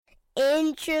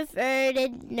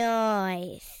introverted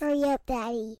noise. Hurry up,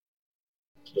 Daddy.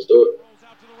 Let's do it. Rolls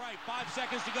out to the right. 5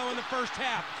 seconds to go in the first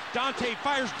half. Dante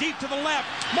fires deep to the left.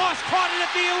 Moss caught it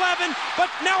at the 11, but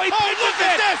now he pitches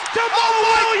it to Mo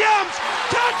Williams.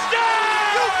 Touchdown!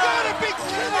 You gotta be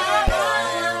kidding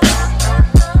me!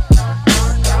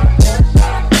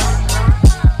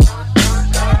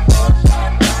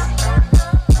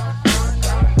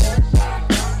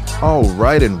 All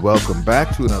right, and welcome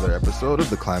back to another episode of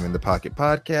the Climbing the Pocket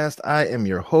podcast. I am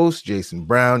your host, Jason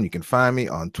Brown. You can find me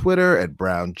on Twitter at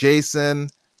BrownJason.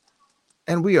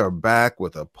 And we are back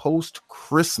with a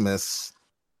post-Christmas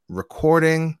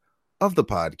recording of the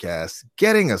podcast,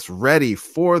 getting us ready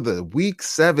for the Week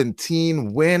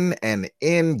 17 win and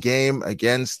in game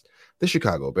against the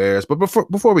Chicago Bears. But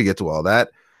before we get to all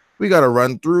that, we got to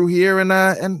run through here and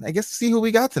I guess see who we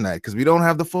got tonight because we don't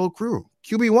have the full crew.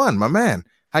 QB1, my man.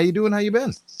 How you doing? How you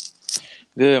been?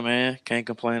 Good, man. Can't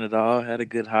complain at all. Had a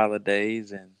good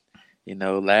holidays and,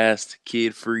 last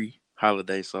kid-free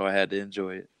holiday, so I had to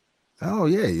enjoy it. Oh,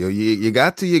 yeah. You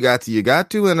got to.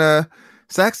 And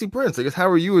Saxy Prince, I guess, how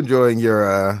are you enjoying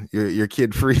your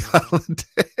kid-free holiday?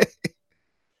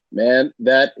 Man,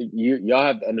 that y'all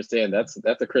have to understand that's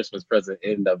a Christmas present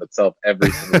in and of itself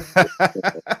every single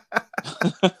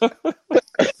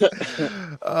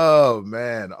Oh,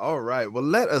 man. All right. Well,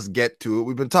 let us get to it.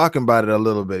 We've been talking about it a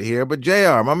little bit here, but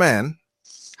JR, my man,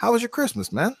 how was your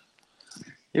Christmas, man?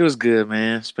 It was good,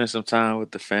 man. Spent some time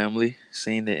with the family,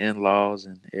 seeing the in-laws,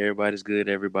 and everybody's good.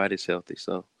 Everybody's healthy.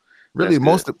 So, really,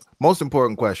 most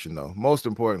important question, though. Most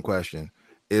important question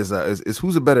is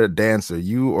who's a better dancer,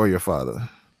 you or your father?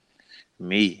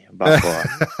 Me, by far.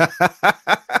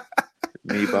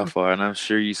 Me, by far. And I'm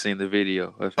sure you've seen the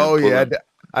video. Oh, yeah.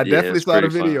 I definitely saw the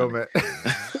video, man.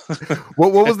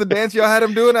 What was the dance y'all had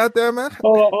him doing out there, man?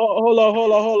 Hold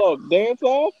on. Dance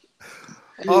off?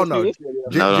 Oh, no.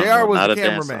 JR was the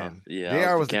cameraman.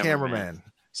 Yeah, JR was the cameraman.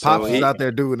 So Pops was out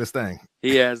there doing his thing.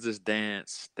 He has this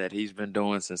dance that he's been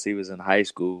doing since he was in high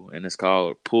school, and it's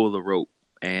called Pull the Rope.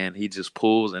 And he just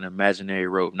pulls an imaginary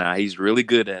rope. Now, he's really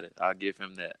good at it. I'll give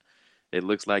him that. It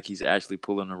looks like he's actually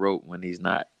pulling the rope when he's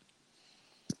not.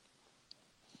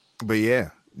 But yeah,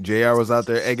 JR was out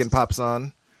there egging Pops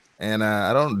on.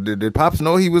 And did Pops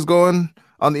know he was going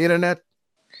on the internet,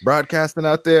 broadcasting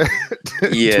out there?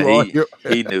 Yeah,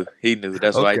 he knew. He knew.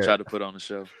 That's why he tried to put on the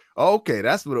show. Okay,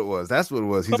 that's what it was.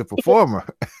 He's a performer.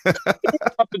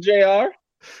 JR.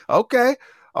 Okay.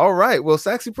 All right. Well,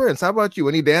 Saxy Prince, how about you?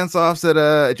 Any dance-offs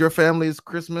at your family's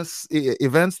Christmas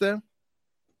events there?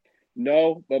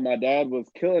 No, but my dad was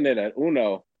killing it at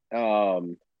Uno.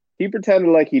 He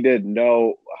pretended like he didn't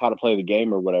know how to play the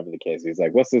game or whatever the case. He's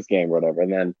like, "What's this game?" or whatever,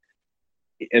 and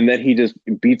then he just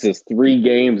beats us 3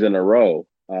 games in a row.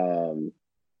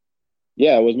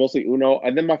 Yeah, it was mostly Uno,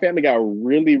 and then my family got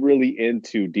really, really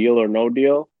into Deal or No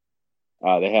Deal.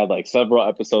 They had like several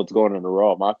episodes going in a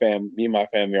row. Me and my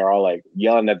family are all like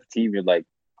yelling at the TV, like,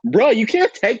 "Bro, you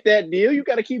can't take that deal. You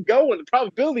got to keep going. The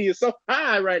probability is so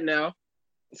high right now."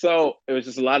 So it was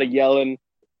just a lot of yelling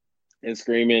and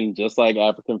screaming, just like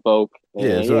African folk.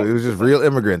 And, so it was just real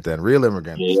immigrant then. Real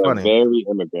immigrant. Yeah, it's funny. Very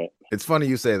immigrant. It's funny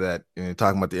you say that,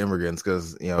 talking about the immigrants,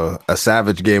 because, a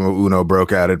savage game of Uno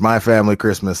broke out at my family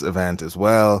Christmas event as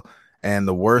well. And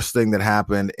the worst thing that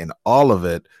happened in all of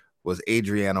it was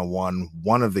Adriana won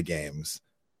one of the games.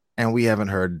 And we haven't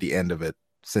heard the end of it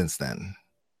since then.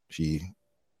 She,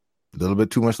 a little bit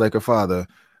too much like her father,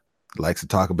 likes to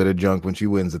talk a bit of junk when she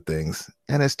wins at things,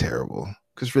 and it's terrible.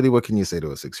 Because really, what can you say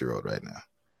to a 6-year-old right now?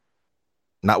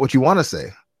 Not what you want to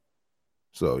say.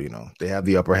 So, they have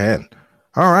the upper hand.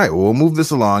 All right, well, we'll move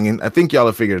this along, and I think y'all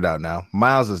have figured it out now.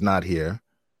 Miles is not here.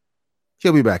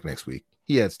 He'll be back next week.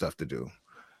 He had stuff to do.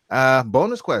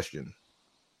 Bonus question,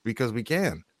 because we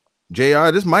can.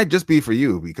 JR, this might just be for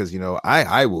you, because,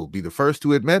 I will be the first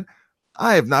to admit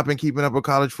I have not been keeping up with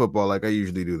college football like I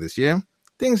usually do this year.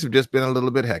 Things have just been a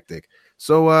little bit hectic.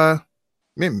 So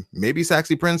maybe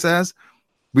Saxy Prince has.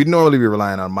 We'd normally be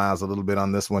relying on Miles a little bit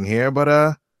on this one here,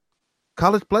 but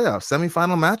college playoffs,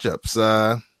 semifinal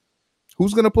matchups.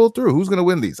 Who's going to pull through? Who's going to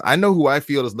win these? I know who I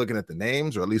feel is looking at the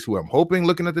names, or at least who I'm hoping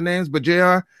looking at the names, but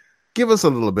JR, give us a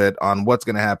little bit on what's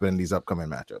going to happen in these upcoming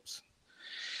matchups.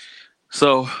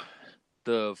 So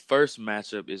the first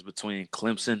matchup is between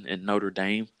Clemson and Notre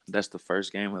Dame. That's the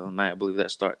first game of the night. I believe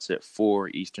that starts at 4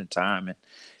 Eastern time. And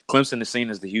Clemson is seen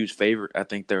as the huge favorite. I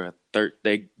think they're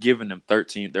giving them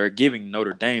 13. They're giving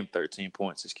Notre Dame 13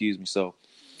 points. So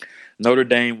Notre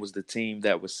Dame was the team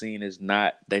that was seen as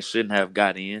they shouldn't have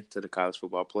got into the college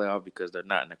football playoff because they're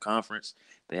not in the conference.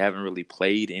 They haven't really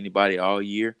played anybody all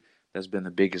year. That's been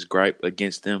the biggest gripe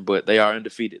against them, but they are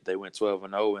undefeated. They went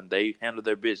 12-0, and they handled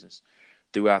their business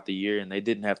throughout the year, and they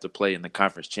didn't have to play in the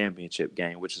conference championship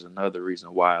game, which is another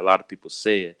reason why a lot of people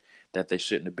said that they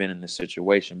shouldn't have been in this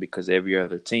situation, because every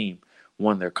other team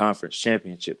won their conference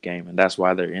championship game, and that's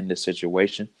why they're in this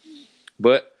situation.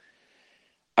 But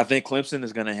I think Clemson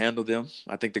is going to handle them.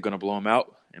 I think they're going to blow them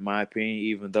out, in my opinion,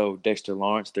 even though Dexter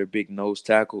Lawrence, their big nose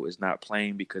tackle, is not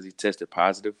playing because he tested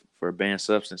positive for a banned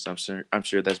substance. I'm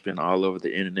sure that's been all over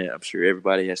the internet. I'm sure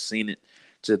everybody has seen it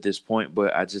to this point,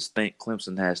 but I just think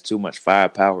Clemson has too much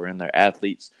firepower, and their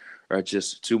athletes are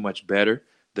just too much better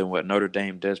than what Notre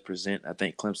Dame does present. I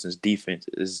think Clemson's defense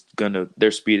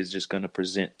their speed is just going to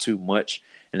present too much,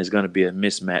 and it's going to be a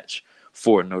mismatch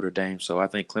for Notre Dame. So I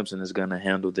think Clemson is going to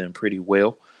handle them pretty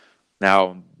well.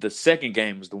 Now, the second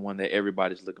game is the one that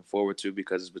everybody's looking forward to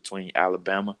because it's between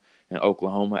Alabama and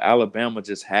Oklahoma. Alabama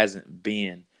just hasn't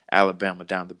been Alabama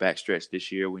down the backstretch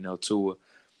this year. We know Tua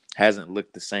hasn't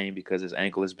looked the same because his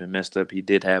ankle has been messed up. He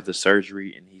did have the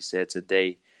surgery, and he said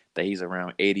today that he's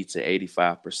around 80 to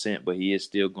 85%, but he is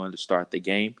still going to start the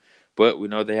game. But we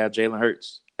know they have Jalen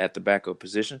Hurts at the backup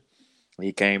position.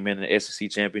 He came in the SEC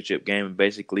championship game and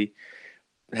basically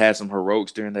had some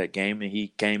heroics during that game, and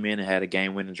he came in and had a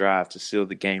game-winning drive to seal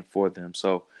the game for them.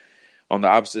 So on the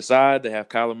opposite side, they have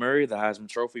Kyler Murray, the Heisman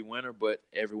Trophy winner, but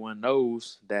everyone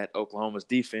knows that Oklahoma's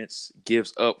defense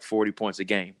gives up 40 points a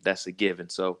game. That's a given.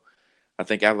 So I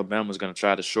think Alabama's going to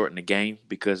try to shorten the game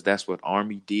because that's what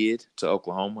Army did to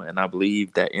Oklahoma, and I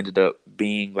believe that ended up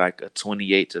being like a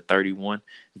 28-31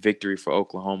 victory for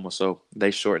Oklahoma. So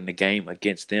they shortened the game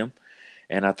against them.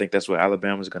 And I think that's what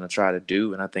Alabama is going to try to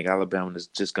do. And I think Alabama is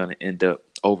just going to end up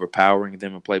overpowering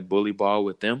them and play bully ball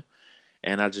with them.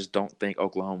 And I just don't think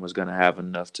Oklahoma is going to have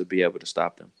enough to be able to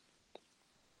stop them.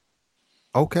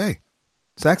 Okay.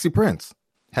 Saxy Prince,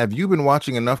 have you been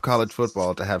watching enough college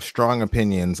football to have strong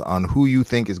opinions on who you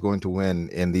think is going to win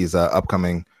in these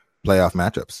upcoming playoff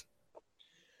matchups?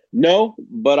 No,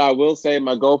 but I will say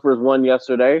my Gophers won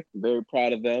yesterday. Very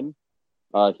proud of them.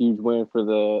 Huge win for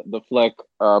the Fleck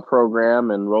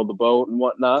program and roll the boat and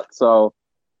whatnot. So,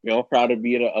 proud to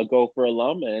be a Gopher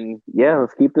alum, and yeah,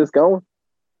 let's keep this going.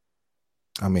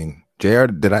 I mean, JR,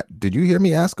 did you hear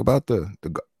me ask about the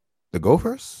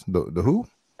Gophers? The who?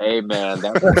 Hey man,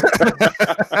 that's the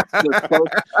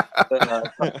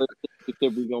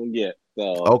we're gonna get.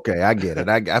 So okay, I get it.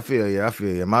 I feel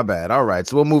you. My bad. All right,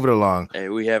 so we'll move it along. Hey,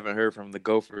 we haven't heard from the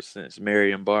Gophers since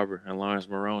Marion Barber and Lawrence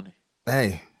Maroney.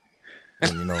 Hey.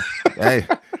 And, hey,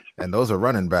 and those are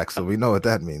running backs, so we know what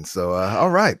that means. So, all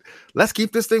right, let's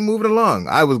keep this thing moving along.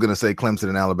 I was going to say Clemson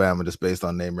and Alabama just based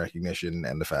on name recognition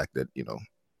and the fact that,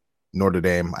 Notre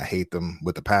Dame, I hate them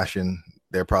with a passion.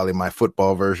 They're probably my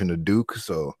football version of Duke,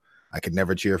 so I could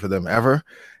never cheer for them ever.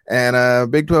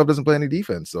 And Big 12 doesn't play any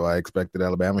defense, so I expect that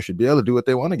Alabama should be able to do what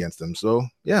they want against them. So,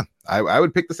 yeah, I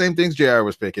would pick the same things JR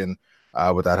was picking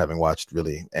without having watched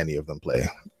really any of them play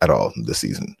at all this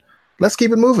season. Let's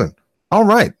keep it moving. All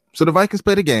right, so the Vikings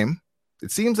played a game.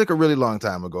 It seems like a really long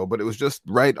time ago, but it was just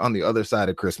right on the other side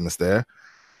of Christmas there.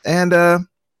 And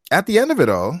at the end of it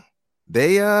all,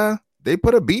 they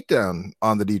put a beatdown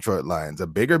on the Detroit Lions, a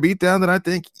bigger beatdown than I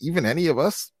think even any of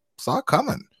us saw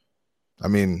coming. I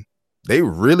mean, they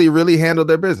really, really handled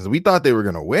their business. We thought they were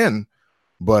going to win,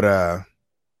 but I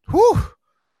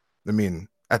mean,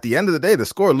 at the end of the day, the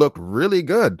score looked really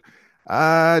good.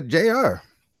 JR,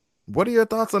 what are your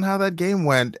thoughts on how that game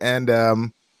went? And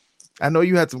I know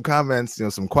you had some comments,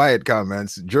 some quiet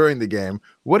comments during the game.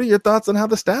 What are your thoughts on how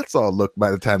the stats all looked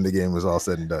by the time the game was all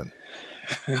said and done?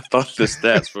 I thought the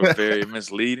stats were very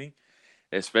misleading,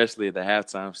 especially the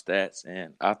halftime stats.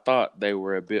 And I thought they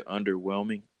were a bit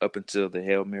underwhelming up until the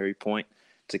Hail Mary point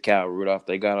to Kyle Rudolph.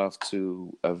 They got off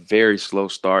to a very slow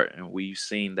start, and we've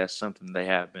seen that's something they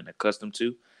have been accustomed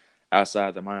to.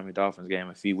 Outside the Miami Dolphins game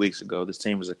a few weeks ago, this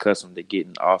team was accustomed to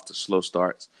getting off to slow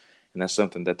starts, and that's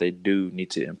something that they do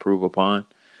need to improve upon.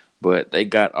 But they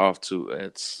got off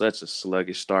to such a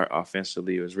sluggish start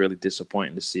offensively. It was really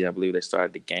disappointing to see. I believe they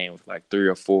started the game with like 3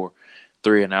 or 4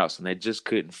 3-and-outs, and they just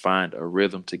couldn't find a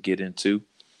rhythm to get into.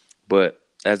 But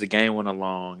as the game went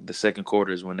along, the second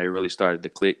quarter is when they really started to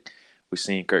click. We've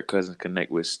seen Kirk Cousins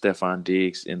connect with Stephon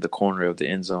Diggs in the corner of the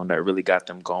end zone. That really got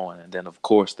them going. And then, of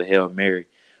course, the Hail Mary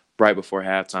right before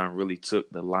halftime really took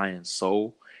the Lions'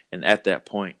 soul. And at that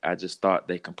point, I just thought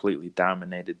they completely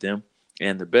dominated them.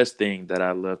 And the best thing that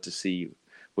I love to see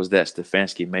was that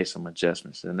Stefanski made some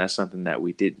adjustments. And that's something that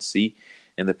we didn't see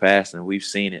in the past. And we've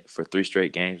seen it for 2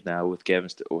 straight games now with Kevin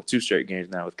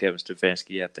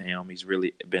Stefanski at the helm. He's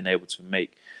really been able to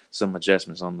make some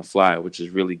adjustments on the fly, which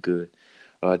is really good.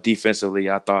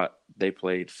 Defensively, I thought they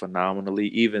played phenomenally,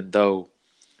 even though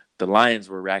the Lions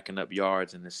were racking up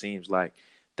yards, and it seems like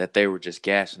that they were just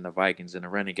gashing the Vikings in the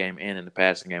running game and in the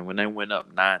passing game. When they went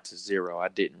up 9-0, I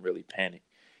didn't really panic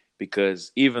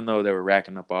because even though they were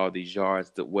racking up all these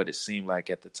yards, what it seemed like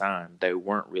at the time, they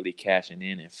weren't really cashing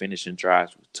in and finishing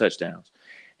drives with touchdowns.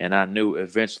 And I knew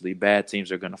eventually bad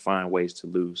teams are going to find ways to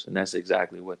lose, and that's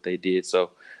exactly what they did.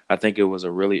 So I think it was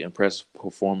a really impressive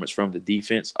performance from the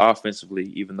defense.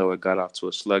 Offensively, even though it got off to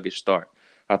a sluggish start,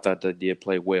 I thought they did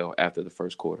play well after the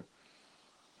first quarter.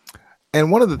 And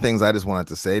one of the things I just wanted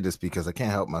to say, just because I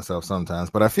can't help myself sometimes,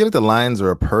 but I feel like the Lions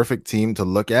are a perfect team to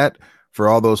look at for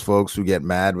all those folks who get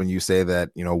mad when you say that,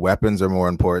 weapons are more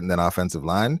important than offensive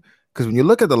line. Because when you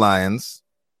look at the Lions,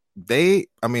 they've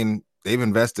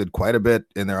invested quite a bit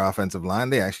in their offensive line.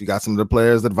 They actually got some of the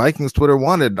players that Vikings Twitter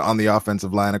wanted on the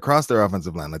offensive line across their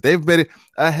offensive line. Like they've made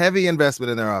a heavy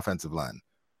investment in their offensive line.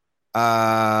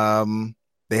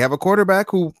 They have a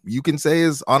quarterback who you can say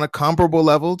is on a comparable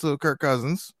level to Kirk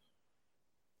Cousins.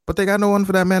 But they got no one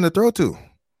for that man to throw to,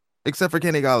 except for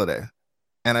Kenny Golladay.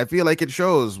 And I feel like it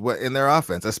shows in their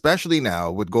offense, especially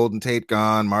now with Golden Tate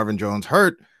gone, Marvin Jones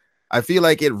hurt. I feel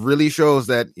like it really shows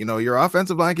that, your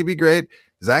offensive line can be great.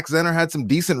 Zach Zenner had some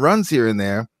decent runs here and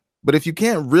there. But if you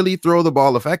can't really throw the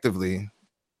ball effectively,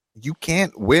 you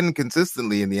can't win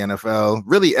consistently in the NFL,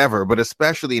 really ever, but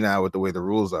especially now with the way the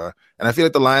rules are. And I feel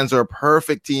like the Lions are a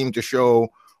perfect team to show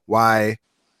why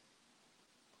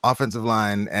offensive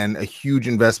line and a huge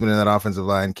investment in that offensive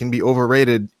line can be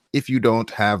overrated if you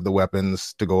don't have the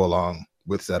weapons to go along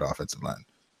with said offensive line.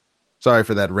 Sorry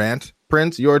for that rant.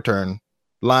 Prince, your turn.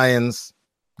 Lions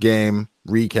game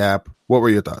recap. What were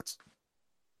your thoughts?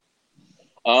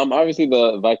 Obviously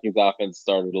the Vikings offense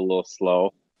started a little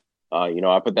slow. I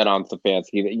put that on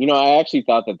Stefanski. I actually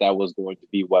thought that was going to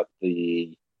be what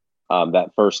the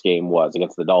that first game was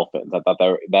against the Dolphins. I thought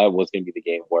that was going to be the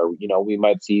game where, we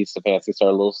might see Stefanski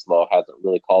start a little slow, hasn't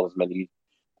really called as many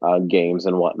games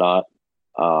and whatnot.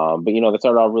 But, they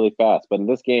started off really fast. But in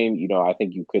this game, I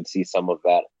think you could see some of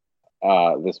that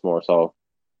this more so.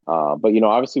 But,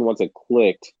 obviously once it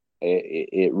clicked,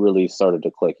 it really started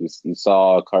to click. You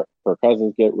saw Kirk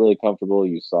Cousins get really comfortable.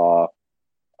 You saw,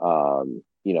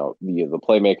 the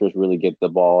playmakers really get the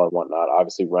ball and whatnot.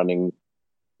 Obviously running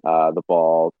the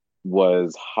ball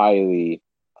was highly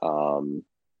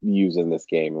used in this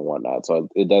game and whatnot. So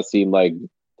it does seem like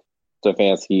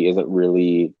Stefanski isn't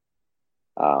really,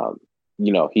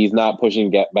 he's not pushing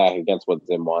back against what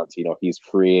Zim wants. He's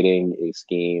creating a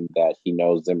scheme that he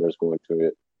knows Zimmer is going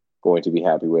to be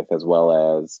happy with, as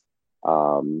well as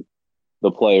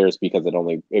the players, because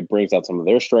it brings out some of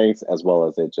their strengths, as well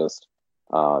as it just,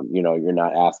 you're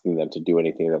not asking them to do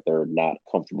anything that they're not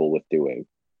comfortable with doing.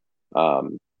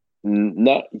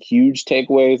 Not huge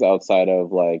takeaways outside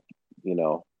of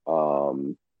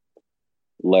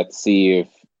let's see if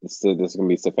this is going to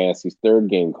be Stefanski's third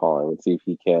game calling. Let's see if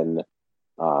he can,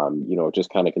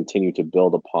 just kind of continue to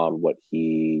build upon what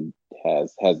he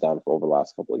has done for over the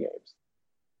last couple of games.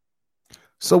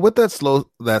 So with that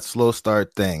slow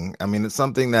start thing, it's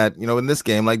something that, in this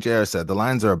game, like JR said, the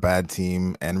Lions are a bad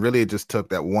team. And really it just took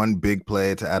that one big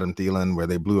play to Adam Thielen where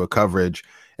they blew a coverage.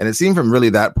 And it seemed from really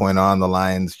that point on, the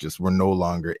Lions just were no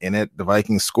longer in it. The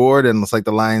Vikings scored, and it's like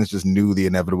the Lions just knew the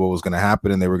inevitable was going to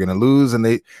happen and they were going to lose. And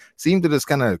they seemed to just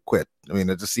kind of quit.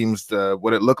 It just seems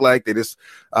what it looked like. They just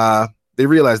they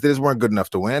realized they just weren't good enough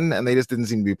to win, and they just didn't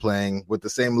seem to be playing with the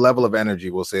same level of energy,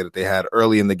 we'll say, that they had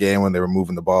early in the game when they were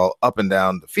moving the ball up and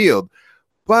down the field.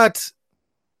 But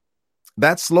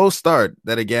that slow start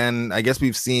that, again, I guess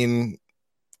we've seen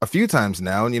a few times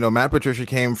now. And, Matt Patricia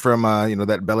came from,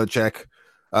 that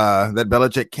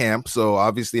Belichick camp. So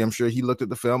obviously I'm sure he looked at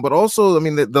the film, but also,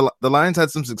 the Lions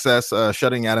had some success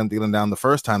shutting Adam Thielen down the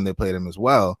first time they played him as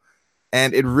well.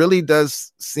 And it really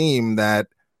does seem that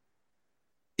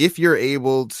if you're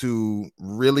able to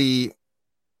really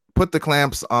put the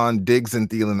clamps on Diggs and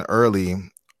Thielen early,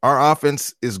 our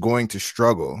offense is going to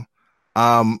struggle.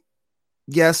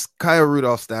 Yes, Kyle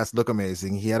Rudolph's stats look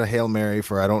amazing. He had a Hail Mary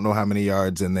for I don't know how many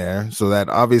yards in there. So that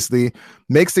obviously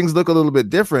makes things look a little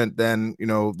bit different than,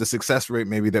 the success rate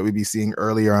maybe that we'd be seeing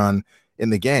earlier on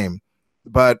in the game.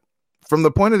 But from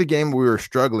the point of the game we were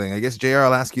struggling, I guess, JR,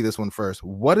 I'll ask you this one first.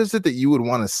 What is it that you would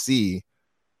want to see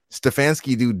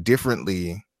Stefanski do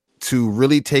differently to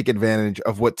really take advantage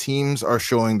of what teams are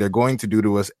showing they're going to do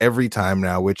to us every time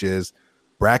now, which is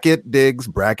bracket Diggs,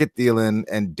 bracket Thielen,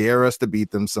 and dare us to beat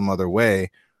them some other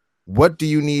way? What do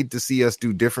you need to see us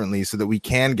do differently so that we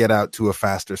can get out to a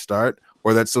faster start,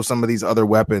 or that so some of these other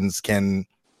weapons can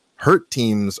hurt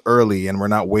teams early and we're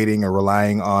not waiting or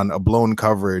relying on a blown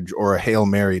coverage or a Hail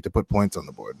Mary to put points on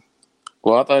the board?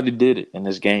 Well, I thought he did it in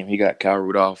this game. He got Kyle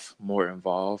Rudolph more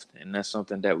involved, and that's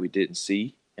something that we didn't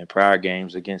see in prior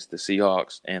games against the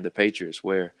Seahawks and the Patriots,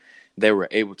 where they were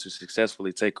able to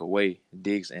successfully take away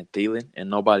Diggs and Thielen, and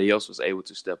nobody else was able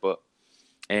to step up.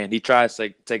 And he tried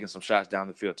taking some shots down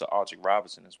the field to Aldrick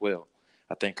Robinson as well.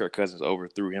 I think Kirk Cousins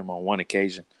overthrew him on one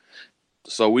occasion.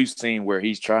 So we've seen where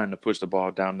he's trying to push the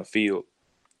ball down the field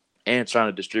and trying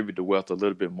to distribute the wealth a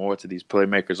little bit more to these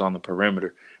playmakers on the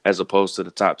perimeter as opposed to the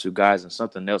top two guys. And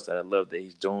something else that I love that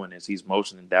he's doing is he's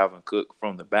motioning Dalvin Cook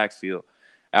from the backfield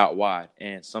out wide.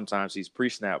 And sometimes he's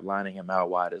pre-snap lining him out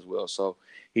wide as well. So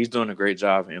he's doing a great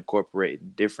job of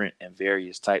incorporating different and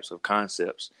various types of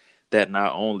concepts that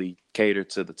not only cater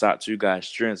to the top two guys'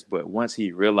 strengths, but once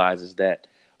he realizes that,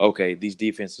 okay, these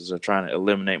defenses are trying to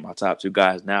eliminate my top two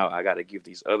guys, now I got to give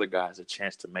these other guys a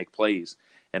chance to make plays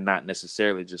and not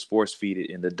necessarily just force feed it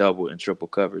in the double and triple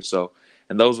coverage. So,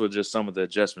 and those were just some of the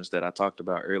adjustments that I talked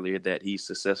about earlier that he's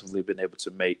successfully been able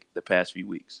to make the past few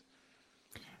weeks.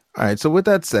 All right. So with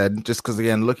that said, just because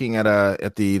again, looking at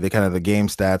the kind of the game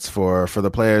stats for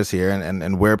the players here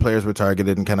and where players were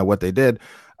targeted and kind of what they did,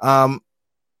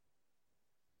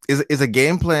 is a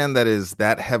game plan that is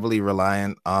that heavily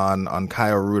reliant on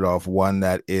Kyle Rudolph one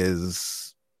that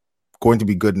is going to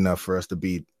be good enough for us to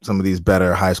beat some of these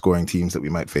better high scoring teams that we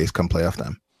might face come playoff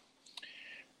time?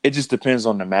 It just depends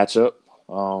on the matchup.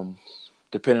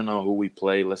 Depending on who we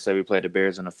play, let's say we play the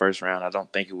Bears in the first round, I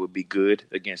don't think it would be good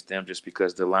against them just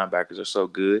because the linebackers are so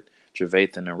good.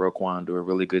 Trevathan and Roquan do a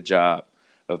really good job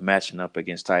of matching up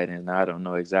against tight ends. Now, I don't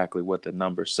know exactly what the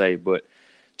numbers say, but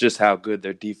just how good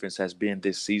their defense has been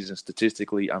this season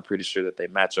statistically, I'm pretty sure that they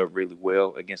match up really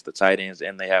well against the tight ends,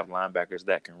 and they have linebackers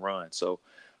that can run. So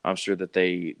I'm sure that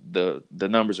the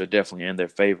numbers are definitely in their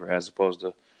favor as opposed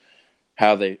to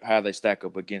how they stack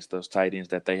up against those tight ends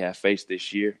that they have faced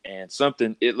this year. And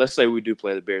let's say we do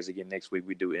play the Bears again next week,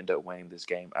 we do end up winning this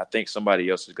game. I think somebody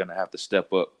else is going to have to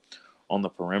step up on the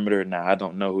perimeter. Now, I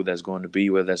don't know who that's going to be,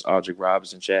 whether that's Aldrick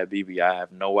Robinson, Chad Beebe. I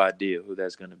have no idea who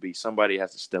that's going to be. Somebody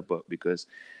has to step up because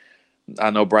I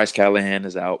know Bryce Callahan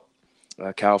is out.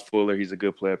 Kyle Fuller, he's a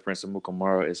good player. Prince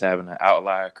Amukamara is having an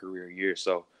outlier career year.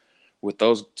 So with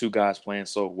those two guys playing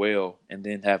so well and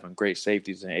then having great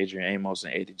safeties in Adrian Amos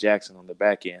and A.D. Jackson on the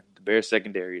back end, the Bears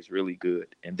secondary is really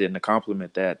good. And then to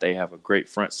complement that, they have a great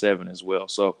front seven as well.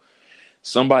 So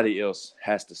somebody else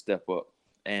has to step up.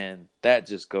 And that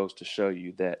just goes to show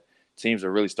you that teams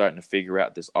are really starting to figure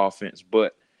out this offense.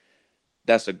 But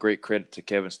that's a great credit to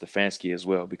Kevin Stefanski as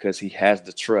well because he has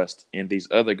the trust in these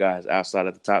other guys outside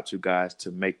of the top two guys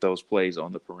to make those plays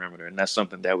on the perimeter. And that's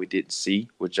something that we didn't see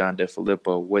with John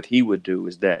DeFilippo. What he would do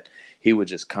is that he would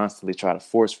just constantly try to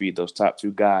force feed those top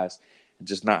two guys and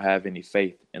just not have any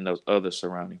faith in those other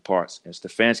surrounding parts. And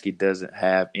Stefanski doesn't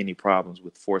have any problems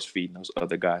with force feeding those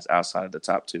other guys outside of the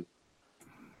top two.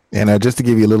 And just to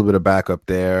give you a little bit of backup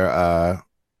there,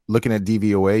 looking at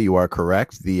DVOA, you are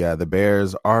correct. The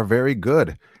Bears are very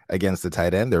good against the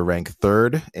tight end. They're ranked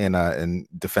third in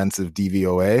defensive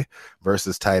DVOA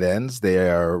versus tight ends. They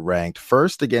are ranked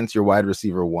first against your wide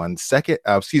receiver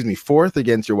fourth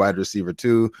against your wide receiver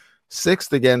two,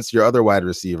 sixth against your other wide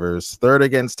receivers, third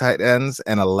against tight ends,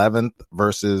 and 11th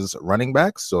versus running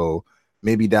backs. So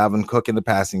maybe Dalvin Cook in the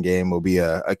passing game will be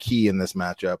a key in this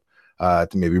matchup to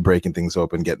maybe breaking things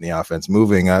open, getting the offense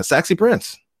moving. Saxy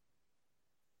Prince,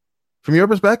 from your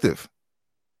perspective,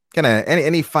 kind of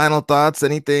any final thoughts,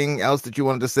 anything else that you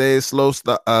wanted to say, slow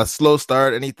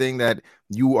start, anything that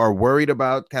you are worried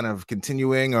about kind of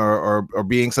continuing or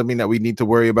being something that we need to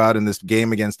worry about in this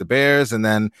game against the Bears? And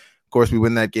then, of course, we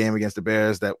win that game against the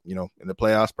Bears that, in the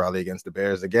playoffs, probably against the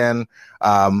Bears again.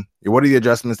 What are the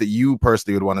adjustments that you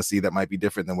personally would want to see that might be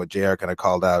different than what JR kind of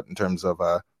called out in terms of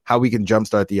how we can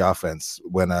jumpstart the offense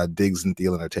when Diggs and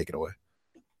Thielen are taken away?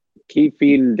 Keep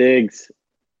feeding Diggs.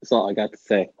 That's all I got to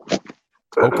say.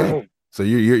 Okay, so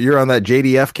you're on that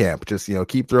JDF camp. Just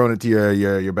keep throwing it to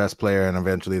your best player, and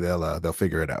eventually they'll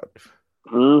figure it out.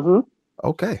 Mm-hmm.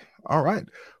 Okay, all right.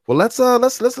 Well, let's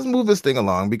move this thing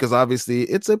along because obviously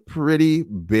it's a pretty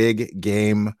big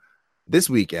game this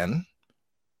weekend.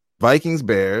 Vikings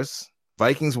Bears.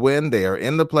 Vikings win. They are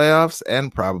in the playoffs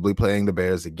and probably playing the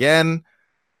Bears again.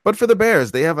 But for the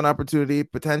Bears, they have an opportunity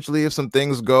potentially if some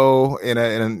things go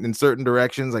in certain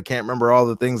directions. I can't remember all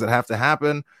the things that have to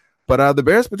happen, but the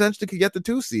Bears potentially could get the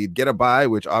 2 seed, get a bye,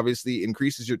 which obviously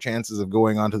increases your chances of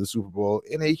going on to the Super Bowl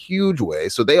in a huge way.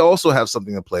 So they also have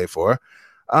something to play for.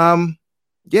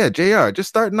 JR, just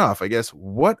starting off, I guess,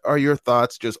 what are your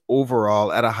thoughts just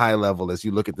overall at a high level as you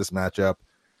look at this matchup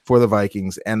for the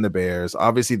Vikings and the Bears?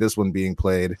 Obviously, this one being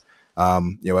played,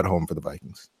 at home for the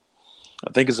Vikings.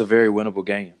 I think it's a very winnable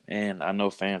game. And I know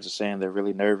fans are saying they're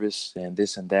really nervous and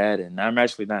this and that. And I'm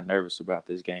actually not nervous about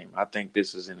this game. I think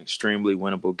this is an extremely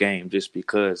winnable game just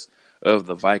because of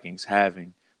the Vikings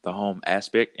having the home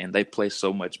aspect, and they play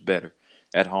so much better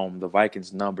at home. The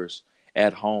Vikings' numbers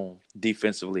at home,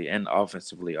 defensively and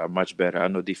offensively, are much better. I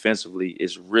know defensively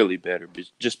is really better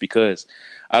just because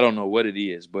I don't know what it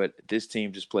is, but this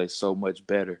team just plays so much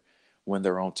better when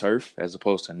they're on turf as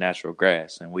opposed to natural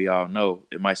grass. And we all know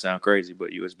it might sound crazy,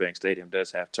 but US Bank Stadium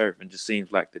does have turf, and just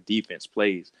seems like the defense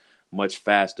plays much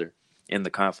faster in the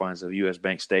confines of US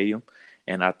Bank Stadium.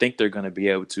 And I think they're going to be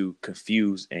able to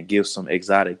confuse and give some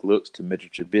exotic looks to Mitchell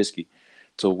Trubisky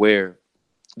to where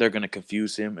they're going to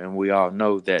confuse him. And we all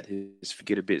know that his feet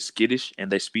get a bit skittish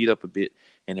and they speed up a bit,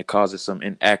 and it causes some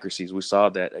inaccuracies. We saw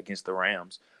that against the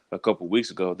Rams a couple of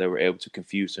weeks ago. They were able to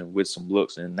confuse him with some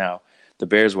looks, and now the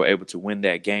Bears were able to win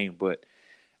that game. But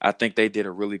I think they did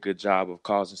a really good job of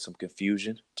causing some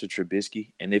confusion to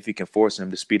Trubisky. And if you can force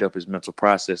him to speed up his mental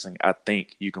processing, I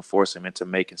think you can force him into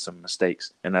making some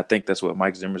mistakes. And I think that's what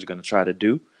Mike Zimmer is going to try to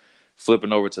do.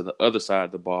 Flipping over to the other side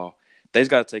of the ball, they've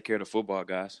got to take care of the football,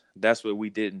 guys. That's what we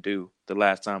didn't do the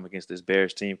last time against this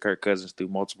Bears team. Kirk Cousins threw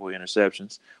multiple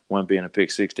interceptions, one being a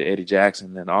pick six to Eddie Jackson,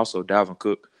 and then also Dalvin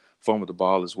Cook fumbled the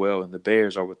ball as well. And the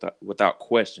Bears are without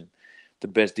question the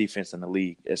best defense in the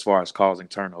league as far as causing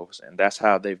turnovers. And that's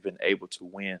how they've been able to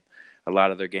win a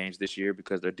lot of their games this year,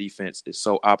 because their defense is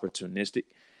so opportunistic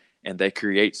and they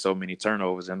create so many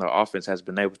turnovers. And their offense has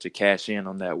been able to cash in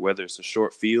on that, whether it's a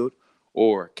short field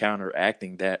or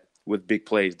counteracting that with big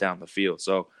plays down the field.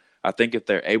 So I think if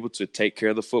they're able to take care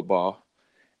of the football,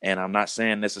 and I'm not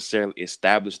saying necessarily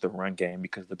establish the run game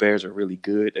because the Bears are really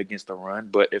good against the run,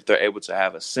 but if they're able to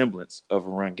have a semblance of a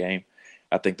run game,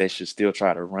 I think they should still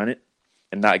try to run it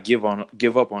and not give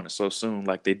up on it so soon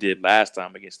like they did last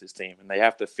time against this team. And they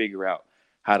have to figure out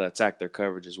how to attack their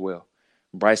coverage as well.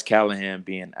 Bryce Callahan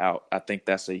being out, I think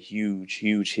that's a huge,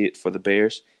 huge hit for the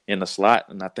Bears in the slot.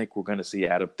 And I think we're going to see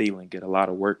Adam Thielen get a lot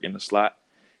of work in the slot.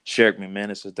 Sherrick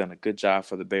McManus has done a good job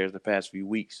for the Bears the past few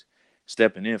weeks,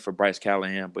 stepping in for Bryce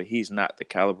Callahan, but he's not the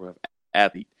caliber of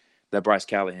athlete that Bryce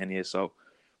Callahan is. So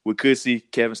we could see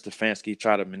Kevin Stefanski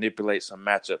try to manipulate some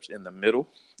matchups in the middle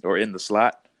or in the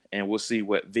slot, and we'll see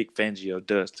what Vic Fangio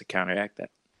does to counteract that.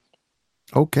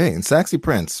 Okay, and Saxy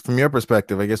Prince, from your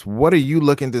perspective, I guess, what are you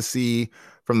looking to see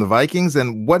from the Vikings,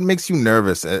 and what makes you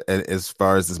nervous as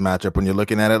far as this matchup when you're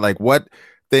looking at it? Like, what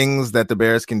things that the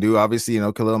Bears can do? Obviously,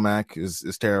 Khalil Mack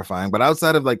is terrifying, but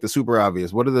outside of like the super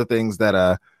obvious, what are the things that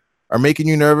are making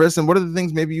you nervous, and what are the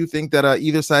things maybe you think that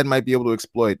either side might be able to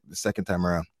exploit the second time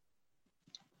around?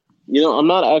 I'm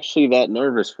not actually that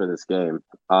nervous for this game.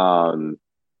 I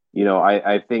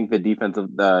think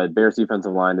the Bears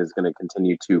defensive line is going to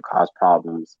continue to cause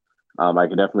problems. I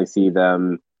could definitely see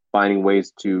them finding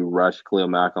ways to rush Khalil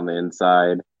Mack on the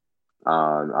inside.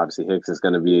 Obviously, Hicks is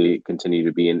going to continue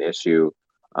to be an issue.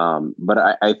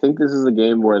 But I think this is a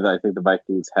game where I think the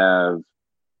Vikings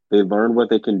they learned what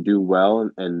they can do well,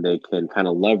 and they can kind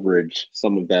of leverage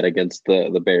some of that against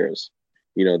the Bears.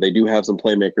 They do have some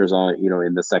playmakers on,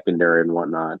 in the secondary and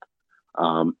whatnot.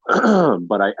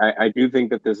 But I do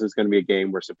think that this is going to be a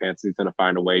game where Stefanski's going to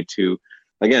find a way to,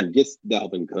 again, get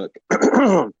Dalvin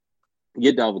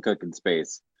Cook in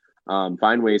space,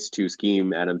 find ways to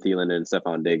scheme Adam Thielen and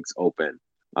Stephon Diggs open.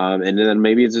 And then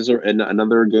maybe it's just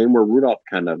another game where Rudolph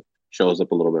kind of shows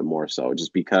up a little bit more so,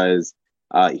 just because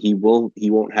he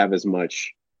won't have as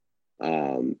much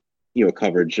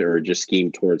coverage or just scheme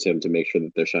towards him to make sure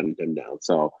that they're shutting him down.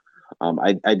 So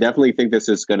I definitely think this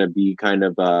is going to be kind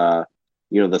of what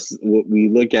we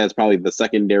look at as probably the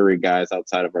secondary guys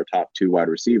outside of our top two wide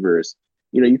receivers.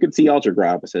 You could see Alger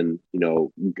Robinson,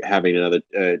 having another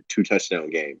 2-touchdown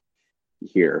game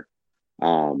here.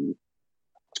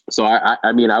 So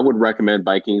I would recommend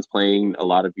Vikings playing a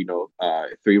lot of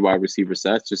 3 wide receiver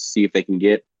sets just to see if they can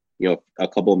get a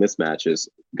couple of mismatches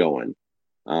going.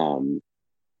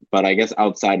 But I guess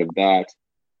outside of that,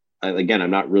 again,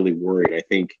 I'm not really worried. I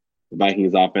think the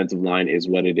Vikings offensive line is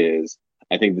what it is.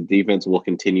 I think the defense will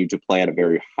continue to play at a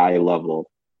very high level.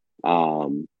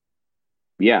 And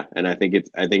I think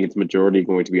it's majority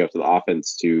going to be up to the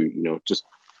offense to,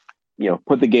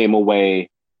 put the game away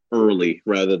early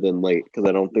rather than late, because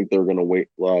I don't think they're going to win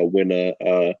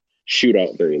a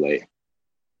shootout very late.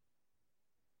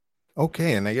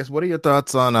 Okay, and I guess what are your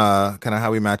thoughts on kind of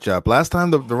how we match up? Last time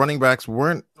the running backs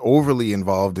weren't overly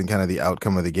involved in kind of the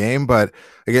outcome of the game, but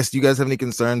I guess do you guys have any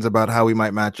concerns about how we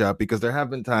might match up? Because there have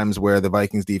been times where the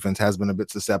Vikings defense has been a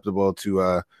bit susceptible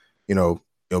to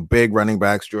big running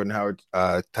backs, Jordan Howard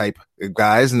type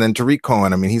guys, and then Tariq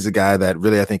Cohen. I mean, he's a guy that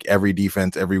really I think every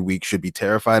defense every week should be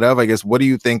terrified of. I guess what do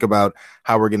you think about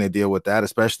how we're going to deal with that,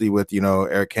 especially with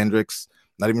Eric Kendricks?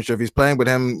 Not even sure if he's playing, but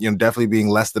him definitely being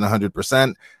less than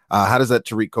 100%. How does that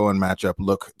Tariq Cohen matchup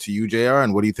look to you, JR?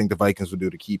 And what do you think the Vikings would do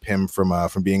to keep him from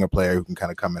being a player who can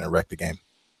kind of come in and wreck the game?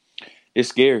 It's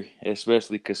scary,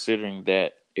 especially considering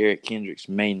that Eric Kendricks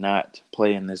may not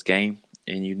play in this game,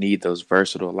 and you need those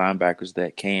versatile linebackers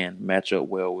that can match up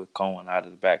well with Cohen out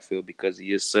of the backfield because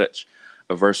he is such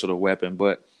a versatile weapon.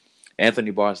 But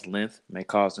Anthony Barr's length may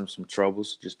cause him some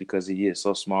troubles just because he is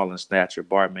so small in stature.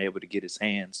 Barr may be able to get his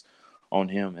hands on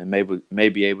him and may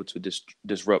be able to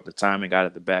disrupt the timing out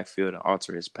of the backfield and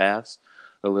alter his pass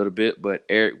a little bit. But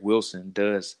Eric Wilson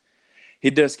does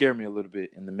scare me a little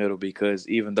bit in the middle because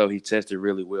even though he tested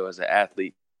really well as an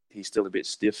athlete, he's still a bit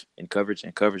stiff in coverage,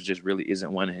 and coverage just really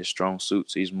isn't one of his strong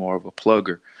suits. He's more of a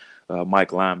plugger,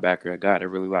 Mike linebacker, a guy that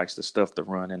really likes to stuff the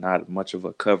run and not much of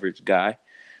a coverage guy.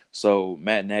 So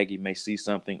Matt Nagy may see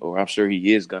something, or I'm sure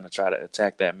he is going to try to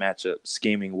attack that matchup,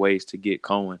 scheming ways to get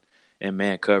Cohen in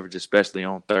man coverage, especially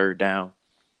on third down,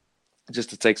 just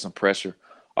to take some pressure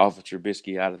off of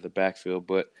Trubisky out of the backfield.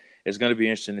 But it's going to be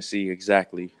interesting to see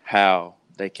exactly how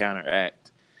they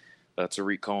counteract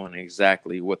Tariq Cohen and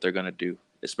exactly what they're going to do,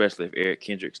 especially if Eric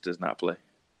Kendricks does not play.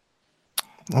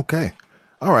 Okay.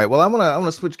 All right. Well, I'm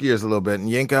gonna switch gears a little bit, and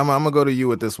Yinka, I'm gonna go to you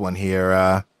with this one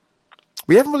here.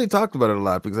 We haven't really talked about it a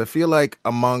lot because I feel like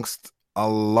amongst a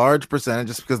large percentage,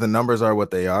 just because the numbers are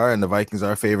what they are, and the Vikings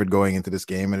are favored going into this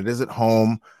game, and it is at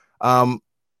home.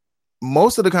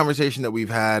 Most of the conversation that we've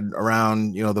had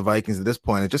around, the Vikings at this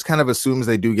point, it just kind of assumes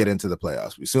they do get into the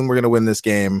playoffs. We assume we're going to win this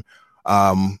game,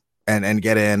 and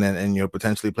get in and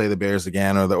potentially play the Bears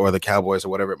again or the Cowboys or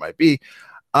whatever it might be.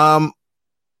 But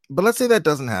let's say that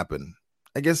doesn't happen.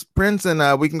 I guess Prince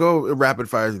and we can go rapid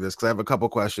fire through this because I have a couple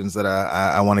questions that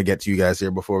I want to get to you guys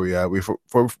here before we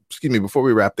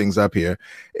wrap things up here.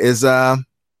 Is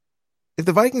if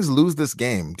the Vikings lose this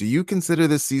game, do you consider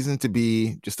this season to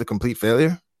be just a complete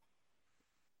failure?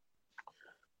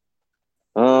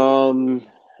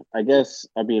 I guess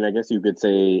you could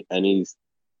say any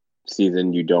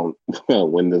season you don't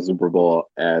win the Super Bowl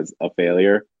as a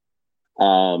failure.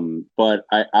 But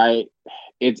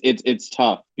it's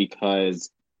tough because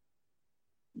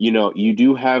you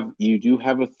do have a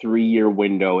 3-year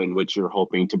window in which you're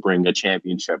hoping to bring a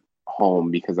championship home,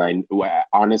 because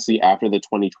honestly after the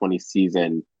 2020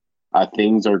 season,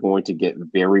 things are going to get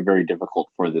very, very difficult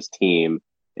for this team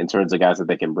in terms of guys that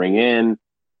they can bring in,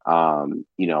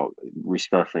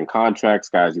 restructuring contracts,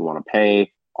 guys you want to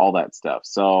pay, all that stuff.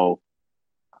 So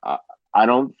I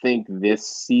don't think this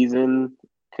season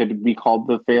could be called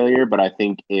the failure, but I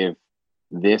think if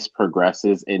this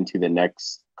progresses into the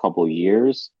next couple of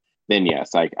years, then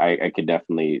yes, I could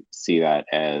definitely see that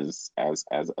as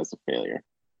a failure.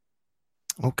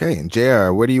 Okay, and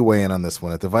JR, where do you weigh in on this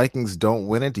one? If the Vikings don't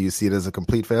win it, do you see it as a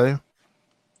complete failure?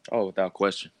 Oh, without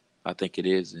question. I think it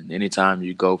is. And anytime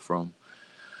you go from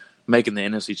making the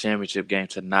NFC Championship game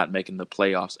to not making the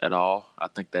playoffs at all, I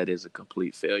think that is a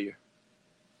complete failure.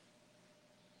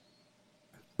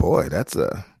 Boy, that's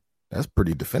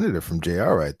pretty definitive from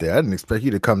JR right there. I didn't expect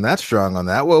you to come that strong on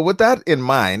that. Well, with that in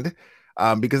mind,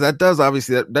 because that does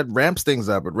obviously that ramps things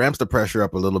up. It ramps the pressure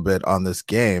up a little bit on this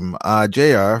game.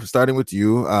 JR, starting with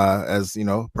you, as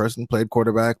person played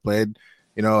quarterback, at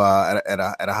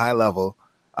a high level.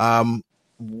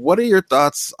 What are your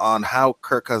thoughts on how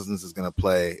Kirk Cousins is going to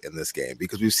play in this game?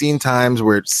 Because we've seen times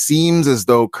where it seems as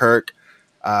though Kirk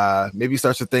maybe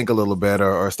starts to think a little bit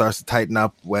or starts to tighten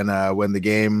up when the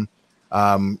game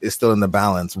is still in the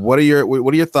balance. What are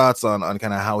your thoughts on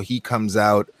kind of how he comes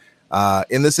out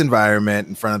in this environment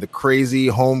in front of the crazy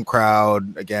home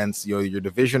crowd against your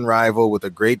division rival with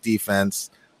a great defense?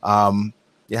 How do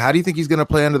you think he's going to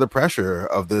play under the pressure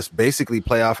of this basically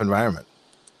playoff environment?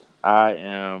 I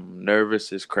am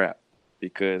nervous as crap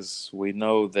because we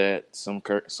know that some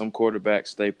quarterbacks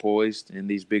stay poised in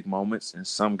these big moments, and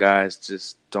some guys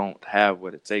just don't have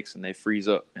what it takes, and they freeze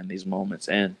up in these moments.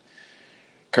 And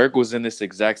Kirk was in this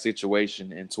exact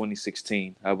situation in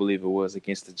 2016, I believe it was,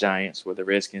 against the Giants, where the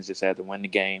Redskins just had to win the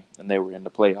game, and they were in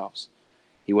the playoffs.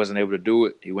 He wasn't able to do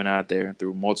it. He went out there and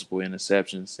threw multiple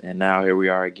interceptions, and now here we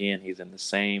are again. He's in the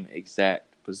same exact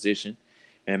position.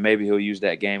 And maybe he'll use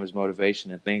that game as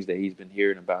motivation and things that he's been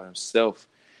hearing about himself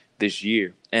this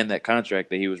year and that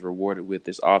contract that he was rewarded with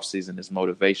this offseason as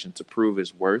motivation to prove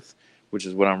his worth, which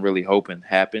is what I'm really hoping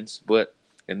happens. But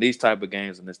in these type of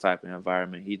games, in this type of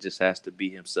environment, he just has to be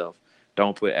himself.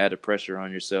 Don't put added pressure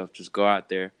on yourself. Just go out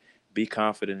there, be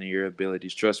confident in your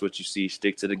abilities, trust what you see,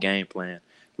 stick to the game plan,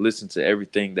 listen to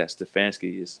everything that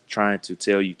Stefanski is trying to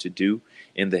tell you to do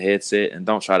in the headset, and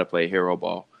don't try to play hero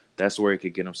ball. That's where he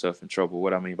could get himself in trouble.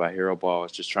 What I mean by hero ball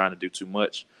is just trying to do too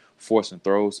much, forcing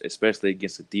throws, especially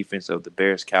against the defense of the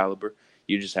Bears caliber.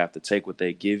 You just have to take what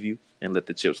they give you and let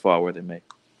the chips fall where they may.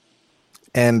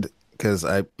 And because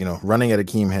running at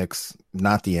Akeem Hicks,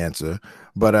 not the answer,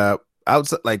 but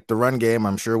outside like the run game,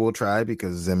 I'm sure we'll try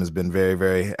because Zim has been very,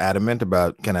 very adamant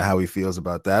about kind of how he feels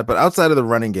about that. But outside of the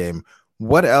running game,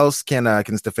 what else can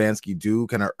Stefanski do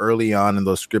kind of early on in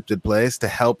those scripted plays to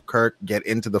help Kirk get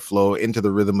into the flow, into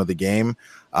the rhythm of the game,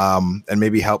 and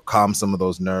maybe help calm some of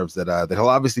those nerves that he'll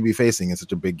obviously be facing in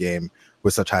such a big game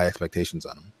with such high expectations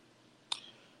on him?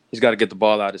 He's got to get the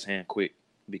ball out of his hand quick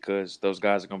because those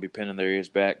guys are going to be pinning their ears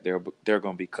back. They're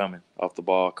going to be coming off the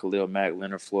ball. Khalil Mack,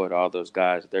 Leonard Floyd, all those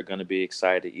guys, they're going to be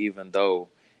excited even though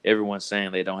everyone's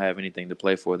saying they don't have anything to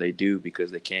play for. They do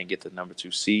because they can't get the number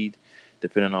 2 seed,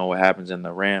 depending on what happens in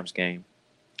the Rams game.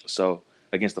 So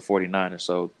against the 49ers.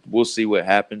 So we'll see what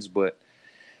happens, but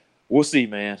we'll see,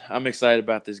 man. I'm excited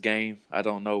about this game. I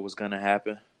don't know what's going to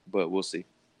happen, but we'll see.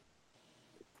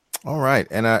 All right.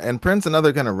 And Prince,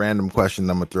 another kind of random question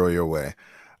I'm going to throw your way.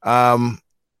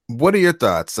 What are your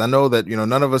thoughts? I know that,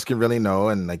 none of us can really know.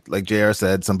 And like JR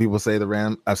said, some people say that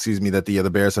the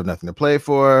Bears have nothing to play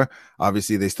for.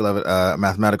 Obviously they still have a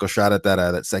mathematical shot at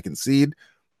that second seed.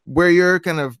 Where you're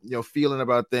kind of, feeling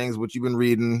about things, what you've been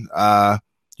reading, do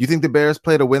you think the Bears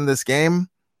play to win this game?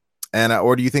 And,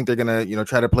 or do you think they're going to,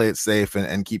 try to play it safe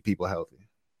and keep people healthy?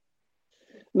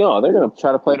 No, they're going to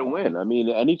try to play to win. I mean,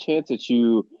 any chance that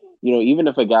even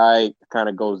if a guy kind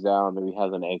of goes down, maybe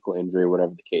has an ankle injury,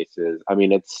 whatever the case is, I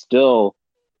mean, it's still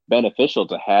beneficial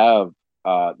to have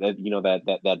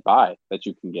that bye that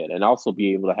you can get, and also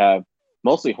be able to have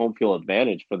mostly home field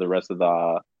advantage for the rest of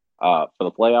for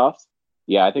the playoffs.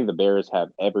 Yeah, I think the Bears have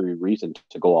every reason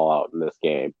to go all out in this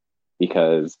game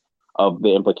because of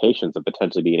the implications of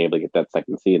potentially being able to get that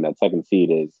second seed, and that second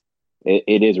seed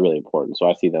is really important. So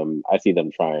I see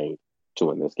them trying to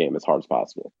win this game as hard as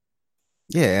possible.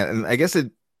 Yeah, and I guess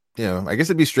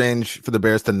it'd be strange for the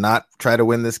Bears to not try to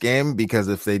win this game because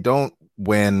if they don't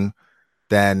win,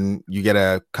 then you get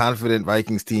a confident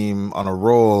Vikings team on a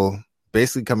roll,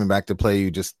 basically coming back to play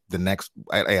you just the next.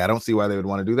 I don't see why they would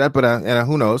want to do that, but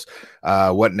who knows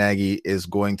what Nagy is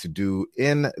going to do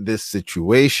in this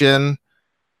situation.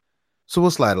 So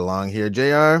we'll slide along here.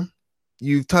 JR,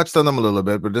 you touched on them a little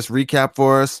bit, but just recap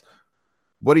for us.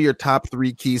 What are your top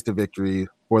 3 keys to victory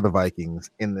for the Vikings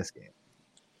in this game?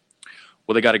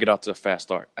 Well, they got to get off to a fast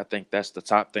start. I think that's the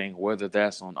top thing, whether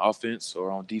that's on offense or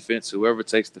on defense. Whoever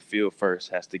takes the field first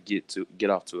has to get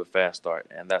off to a fast start,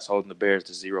 and that's holding the Bears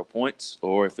to 0 points,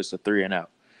 or if it's a 3 and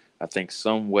out. I think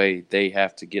some way they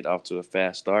have to get off to a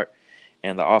fast start,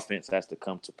 and the offense has to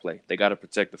come to play. They got to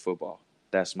protect the football.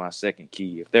 That's my second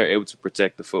key. If they're able to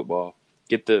protect the football,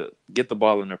 get the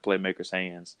ball in their playmakers'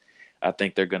 hands, I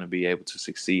think they're going to be able to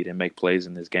succeed and make plays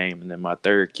in this game. And then my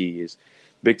third key is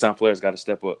big-time players got to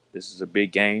step up. This is a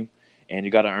big game, and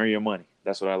you got to earn your money.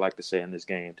 That's what I like to say in this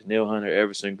game. Danielle Hunter,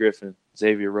 Everson Griffin,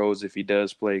 Xavier Rhodes, if he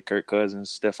does play, Kirk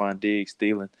Cousins, Stephon Diggs,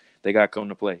 Thielen, they got to come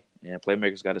to play. And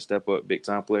playmakers got to step up.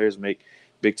 Big-time players make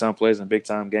big-time plays in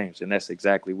big-time games, and that's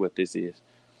exactly what this is.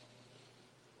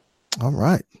 All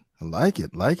right. I like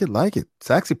it.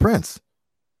 Saxy Prince,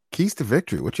 keys to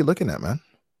victory. What you looking at, man?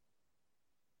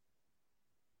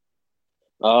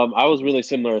 I was really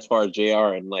similar as far as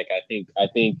JR, and I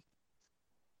think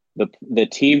the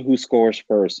team who scores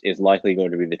first is likely going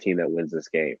to be the team that wins this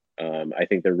game. I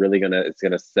think they're really it's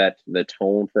gonna set the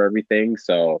tone for everything.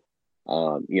 So,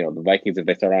 the Vikings, if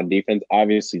they start on defense,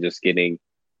 obviously just getting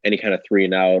any kind of 3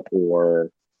 and out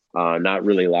or not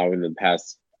really allowing them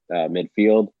past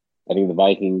midfield. I think the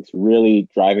Vikings really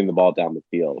driving the ball down the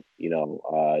field.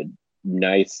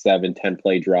 Nice 7-10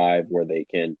 play drive where they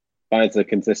can find some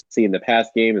consistency in the pass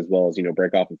game as well as,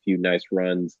 break off a few nice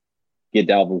runs, get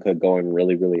Dalvin Cook going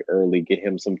really, really early, get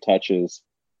him some touches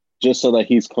just so that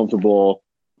he's comfortable,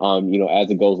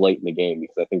 as it goes late in the game,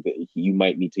 because I think that you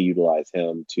might need to utilize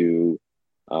him to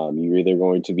you're either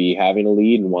going to be having a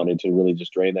lead and wanting to really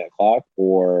just drain that clock,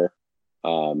 or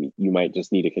you might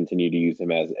just need to continue to use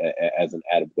him as an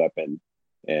added weapon,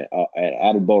 an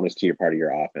added bonus to your part of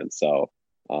your offense. So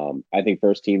I think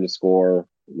first team to score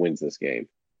wins this game.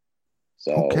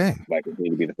 So okay, Vikings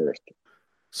need to be the first.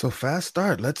 So fast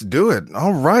start. Let's do it.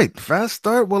 All right, fast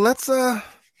start. Well, let's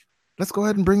go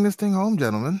ahead and bring this thing home,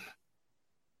 gentlemen.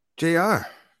 JR,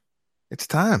 it's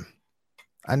time.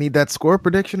 I need that score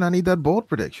prediction. I need that bold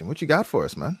prediction. What you got for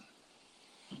us, man?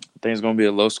 I think it's going to be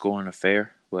a low-scoring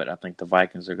affair, but I think the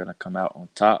Vikings are going to come out on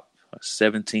top,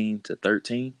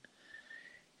 17-13.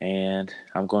 And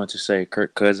I'm going to say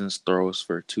Kirk Cousins throws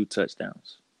for 2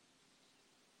 touchdowns.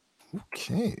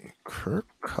 Okay, Kirk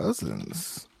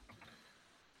Cousins.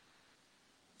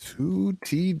 2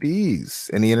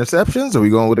 TDs. Any interceptions? Or are we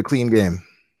going with a clean game?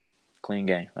 Clean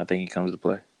game. I think he comes to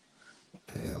play.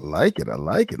 Okay, I like it.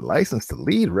 License to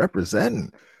lead,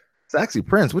 representing. Saxy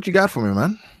Prince, what you got for me,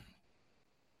 man?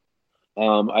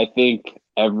 I think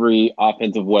every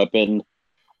offensive weapon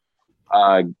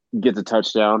gets a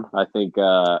touchdown. I think.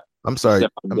 I'm sorry.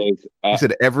 You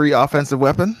said every offensive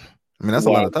weapon? I mean, that's a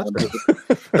lot of touchdowns.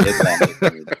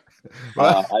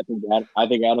 I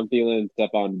think Adam Thielen,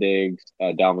 Stephon Diggs,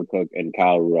 Dalvin Cook, and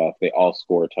Kyle Ruff, they all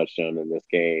score a touchdown in this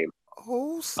game.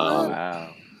 Oh,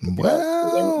 wow.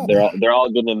 Well, they're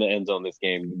all getting in the end zone this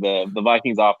game. The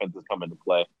Vikings offense is coming to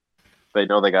play. They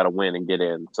know they got to win and get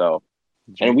in. So,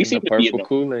 and we seem to be purple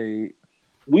Kool-Aid.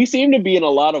 We seem to be in a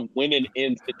lot of winning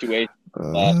in situations the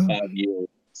last 5 years,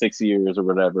 6 years, or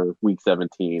whatever. Week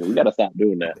 17, we got to stop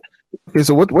doing that. Okay,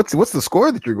 so what's the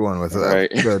score that you're going with right.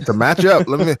 To match up?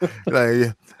 Let me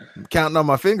counting on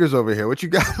my fingers over here. What you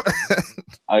got?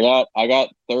 I got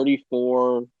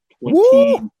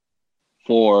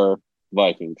 34-24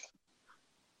 Vikings.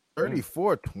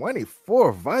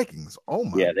 34-24 Vikings. Oh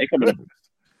my! Yeah, they're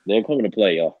coming to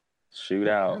play, y'all.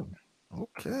 Shootout.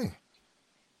 Okay.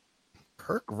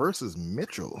 Kirk versus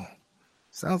Mitchell.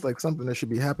 Sounds like something that should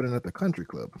be happening at the country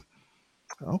club.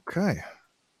 Okay.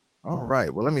 All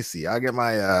right. Well, let me see. I'll get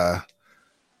my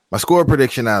my score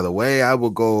prediction out of the way. I will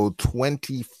go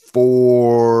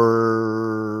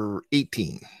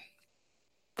 24-18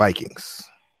 Vikings.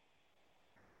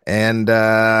 And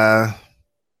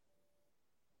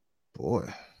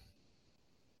boy.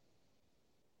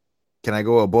 Can I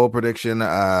go a bold prediction?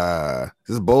 Is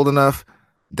this bold enough?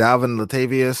 Dalvin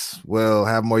Latavius will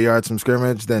have more yards from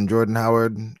scrimmage than Jordan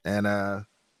Howard and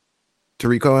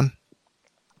Tariq Cohen.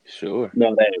 Sure.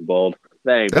 No, that ain't bold.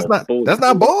 That's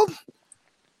not bold.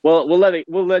 Well, we'll let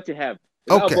you have it.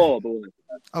 It's okay. Not bold, but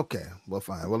okay. Well,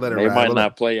 fine. We'll let it They ride. might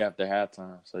not play after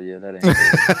halftime. So yeah, that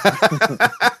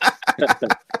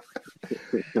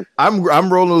ain't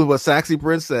I'm rolling with what Saxy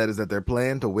Prince said is that they're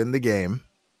playing to win the game.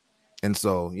 And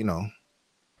so,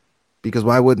 because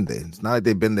why wouldn't they? It's not like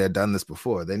they've been there, done this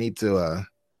before. They need to,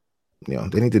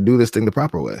 they need to do this thing the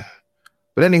proper way.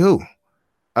 But anywho,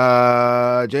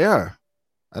 JR,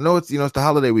 I know it's, it's the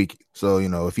holiday week. So,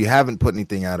 if you haven't put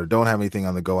anything out or don't have anything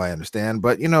on the go, I understand.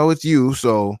 But, it's you.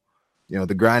 So,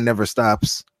 the grind never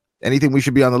stops. Anything we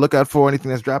should be on the lookout for? Anything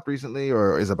that's dropped recently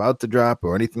or is about to drop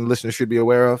or anything listeners should be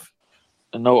aware of?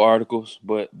 No articles,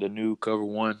 but the new Cover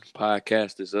One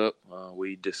podcast is up.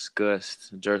 We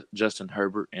discussed Justin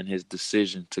Herbert and his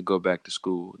decision to go back to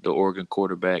school, the Oregon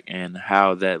quarterback, and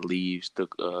how that leaves the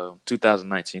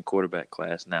 2019 quarterback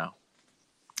class now.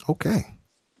 Okay.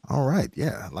 All right.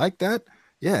 Yeah, like that.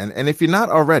 Yeah, and if you're not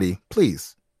already,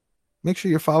 please make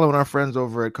sure you're following our friends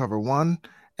over at Cover One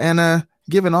and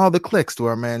giving all the clicks to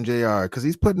our man JR because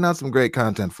he's putting out some great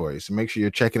content for you. So make sure you're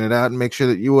checking it out and make sure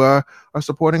that you are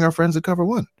supporting our friends at Cover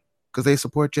One because they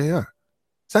support JR.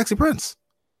 Saxy Prince.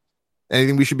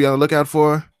 Anything we should be on the lookout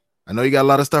for? I know you got a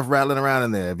lot of stuff rattling around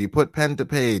in there. Have you put pen to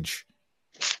page?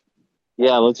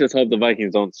 Yeah, let's just hope the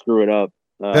Vikings don't screw it up.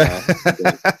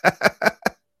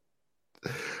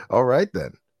 All right,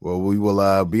 then. Well, we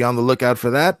will be on the lookout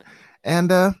for that. And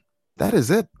that is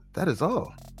it. That is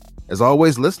all. As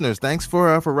always, listeners, thanks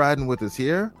for riding with us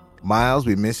here. Miles,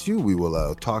 we miss you. We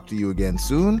will talk to you again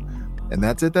soon. And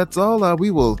that's it. That's all.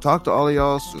 We will talk to all of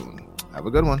y'all soon. Have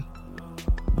a good one.